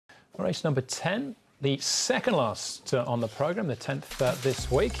Race number 10, the second last on the programme, the 10th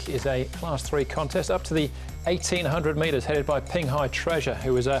this week, is a Class 3 contest up to the 1,800 metres, headed by Ping Hai Treasure,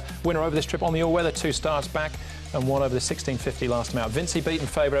 who was a winner over this trip on the all-weather 2 starts back and won over the 1650 last time out. Vinci beaten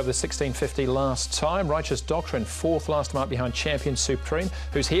favourite over the 1650 last time. Righteous Doctrine, 4th last time out behind Champion Supreme,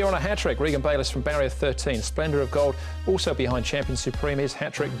 who's here on a hat-trick. Regan Bayliss from Barrier 13. Splendour of Gold also behind Champion Supreme. His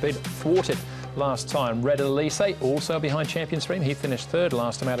hat-trick bid thwarted last time. Red Elise also behind Champion Supreme. He finished 3rd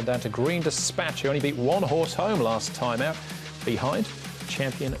last time out and down to Green Dispatch, who only beat 1 horse home last time out behind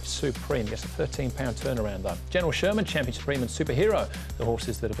Champion Supreme. Gets a £13 turnaround though. General Sherman, Champion Supreme and Superhero, the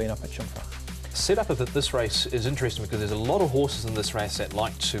horses that have been up at Chumfa. Setup of this race is interesting because there's a lot of horses in this race that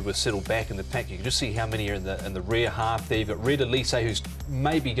like to settle back in the pack. You can just see how many are in the rear half there. You've got Red Elise, who's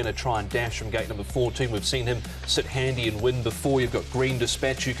maybe going to try and dash from gate number 14. We've seen him sit handy and win before. You've got Green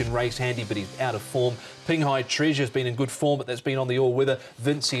Dispatch, who can race handy, but he's out of form. Ping Hai Treasure's been in good form, but that's been on the all-weather.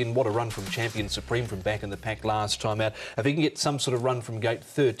 Vinci, and what a run from Champion Supreme from back in the pack last time out. If he can get some sort of run from gate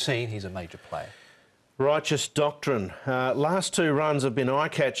 13, he's a major player. Righteous Doctrine. Last 2 runs have been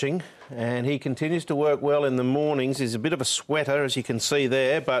eye-catching, and he continues to work well in the mornings. He's a bit of a sweater, as you can see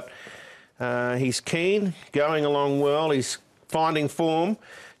there, but he's keen, going along well. He's finding form.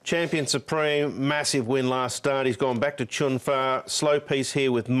 Champion Supreme, massive win last start. He's gone back to Chunfa. Slow piece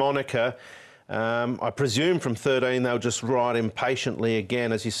here with Monica. I presume from 13 they'll just ride him patiently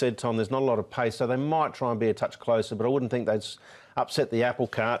again. As you said, Tom, there's not a lot of pace, so they might try and be a touch closer, but I wouldn't think they'd upset the apple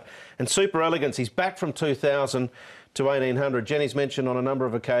cart. And Super Elegance, he's back from 2,000 to 1,800. Jenny's mentioned on a number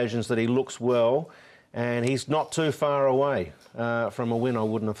of occasions that he looks well, and he's not too far away from a win, I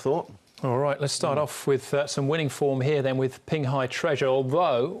wouldn't have thought. All right, let's start off with some winning form here then with Ping Hai Treasure,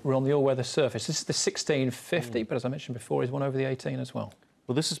 although we're on the all-weather surface. This is the 1650, but as I mentioned before, he's won over the 18 as well.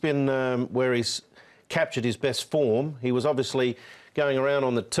 Well, this has been where he's captured his best form. He was obviously going around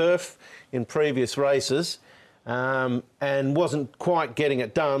on the turf in previous races, and wasn't quite getting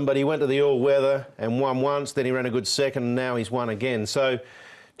it done, but he went to the all-weather and won once, then he ran a good second, and now he's won again. So,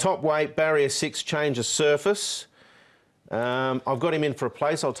 top weight, barrier 6, change of surface. I've got him in for a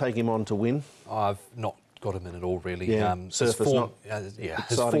place. I'll take him on to win. I've not got him in at all, really. Yeah, surface his form, not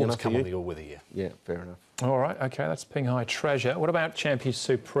his form's come on the all-weather, Yeah, fair enough. All right, OK, that's Ping Hai Treasure. What about Champion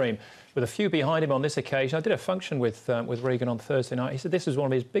Supreme? With a few behind him on this occasion, I did a function with Regan on Thursday night. He said this was one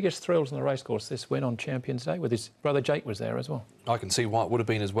of his biggest thrills on the racecourse, this win on Champions Day, with his brother Jake was there as well. I can see why it would have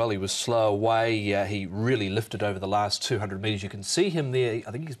been as well. He was slow away. He really lifted over the last 200 metres. You can see him there.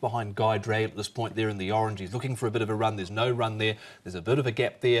 I think he's behind Guy Drag at this point there in the orange. He's looking for a bit of a run. There's no run there. There's a bit of a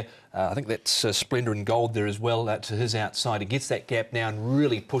gap there. I think that's Splendour and Gold there as well to his outside. He gets that gap now and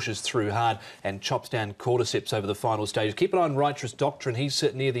really pushes through hard and chops down cordyceps over the final stages. Keep an eye on Righteous Doctrine. He's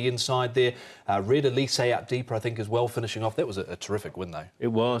sitting near the inside there. Red Elise out deeper, I think, as well, finishing off. That was a terrific win, though. It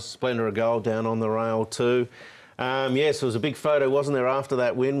was. Splendour of Gold down on the rail too. Yes, it was a big photo, wasn't there, after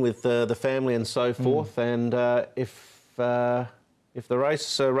that win with the family and so forth. And if the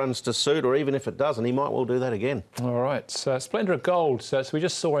race runs to suit, or even if it doesn't, he might well do that again. All right, so Splendour of Gold. So we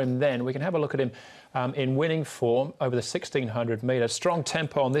just saw him then. We can have a look at him in winning form over the 1,600 metres. Strong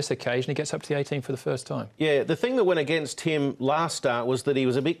tempo on this occasion. He gets up to the 18 for the first time. Yeah, the thing that went against him last start was that he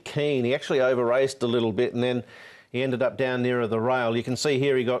was a bit keen. He actually over-raced a little bit, and then he ended up down nearer the rail. You can see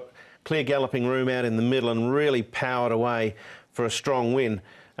here he got clear galloping room out in the middle and really powered away for a strong win.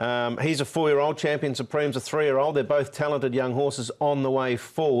 He's a 4-year-old. Champion Supreme's a 3-year-old. They're both talented young horses on the way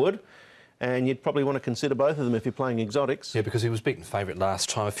forward. And you'd probably want to consider both of them if you're playing exotics. Yeah, because he was beaten favourite last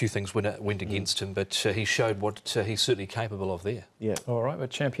time. A few things went against him, but he showed what he's certainly capable of there. Yeah. All right, but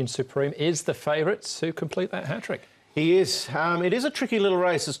Champion Supreme is the favourite to complete that hat-trick. He is. It is a tricky little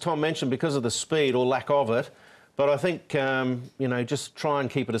race, as Tom mentioned, because of the speed or lack of it. But I think, you know, just try and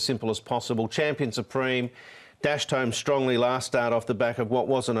keep it as simple as possible. Champion Supreme dashed home strongly last start off the back of what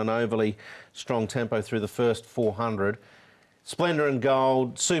wasn't an overly strong tempo through the first 400. Splendour and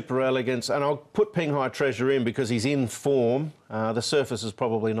Gold, Super Elegance, and I'll put Ping Hai Treasure in because he's in form. The surface is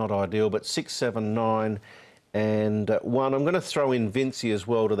probably not ideal, but 6, 7, 9 and 1. I'm going to throw in Vinci as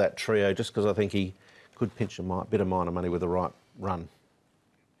well to that trio just because I think he could pinch a bit of minor money with the right run.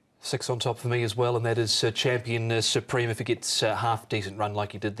 6 on top for me as well, and that is Champion Supreme. If he gets a half-decent run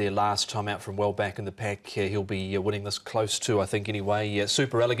like he did there last time out from well back in the pack, he'll be winning this close to, I think, anyway.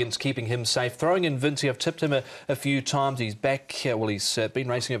 Super Elegance keeping him safe. Throwing in Vinci, I've tipped him a few times. He's back, well, he's been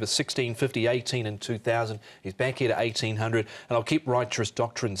racing over 1650, 18 and 2000. He's back here to 1800, and I'll keep Righteous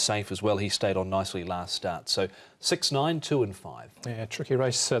Doctrine safe as well. He stayed on nicely last start. So 6, 9, 2 and 5. Yeah, tricky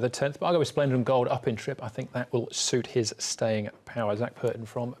race, the 10th. But I'll go with Splendour and Gold up in trip. I think that will suit his staying power. Zach Purton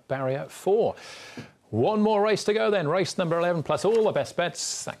from Barrier 4. One more race to go then, race number 11 plus all the best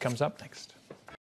bets. That comes up next.